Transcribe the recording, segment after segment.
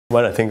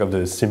One, I think of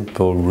the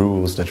simple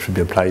rules that should be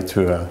applied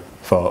to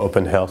for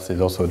open health is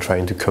also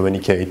trying to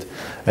communicate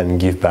and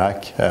give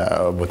back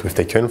what we've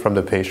taken from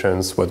the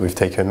patients, what we've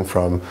taken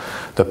from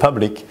the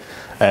public,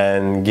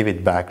 and give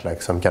it back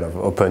like some kind of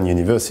open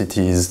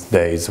universities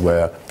days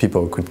where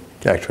people could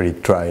actually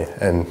try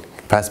and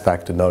pass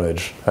back the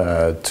knowledge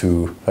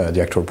to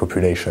the actual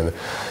population.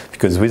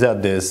 Because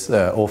without this,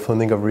 all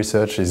funding of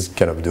research is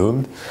kind of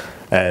doomed.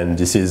 And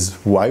this is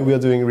why we are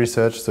doing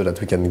research, so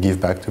that we can give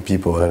back to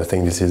people. And I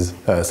think this is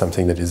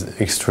something that is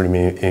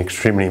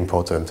extremely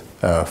important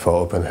for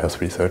open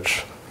health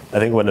research. I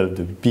think one of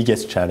the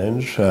biggest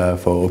challenge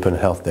for open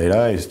health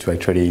data is to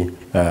actually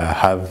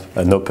have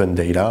an open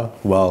data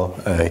while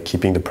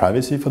keeping the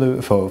privacy for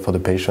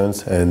the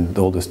patients and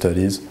all the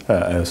studies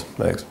as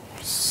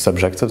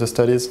subjects of the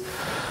studies.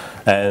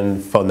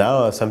 And for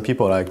now, some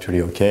people are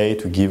actually okay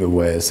to give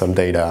away some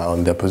data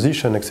on their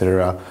position,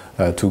 etc.,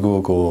 to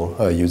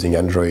Google using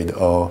Android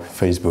or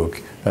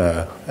Facebook.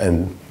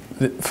 And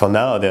for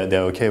now,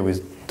 they're okay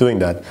with doing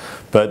that.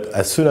 But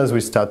as soon as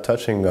we start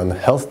touching on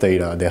health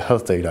data, their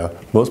health data,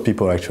 most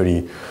people are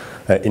actually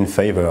in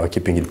favor of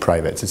keeping it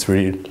private. It's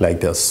really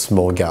like their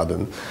small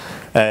garden.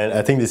 And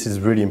I think this is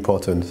really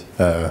important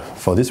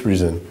for this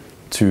reason,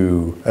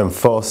 to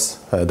enforce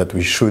that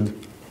we should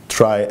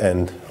try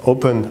and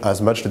open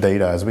as much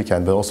data as we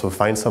can, but also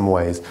find some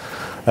ways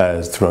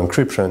through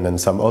encryption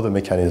and some other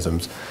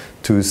mechanisms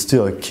to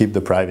still keep the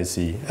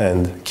privacy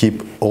and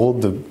keep all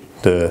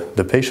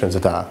the patients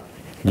that are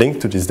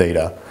linked to this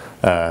data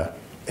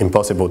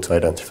impossible to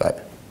identify.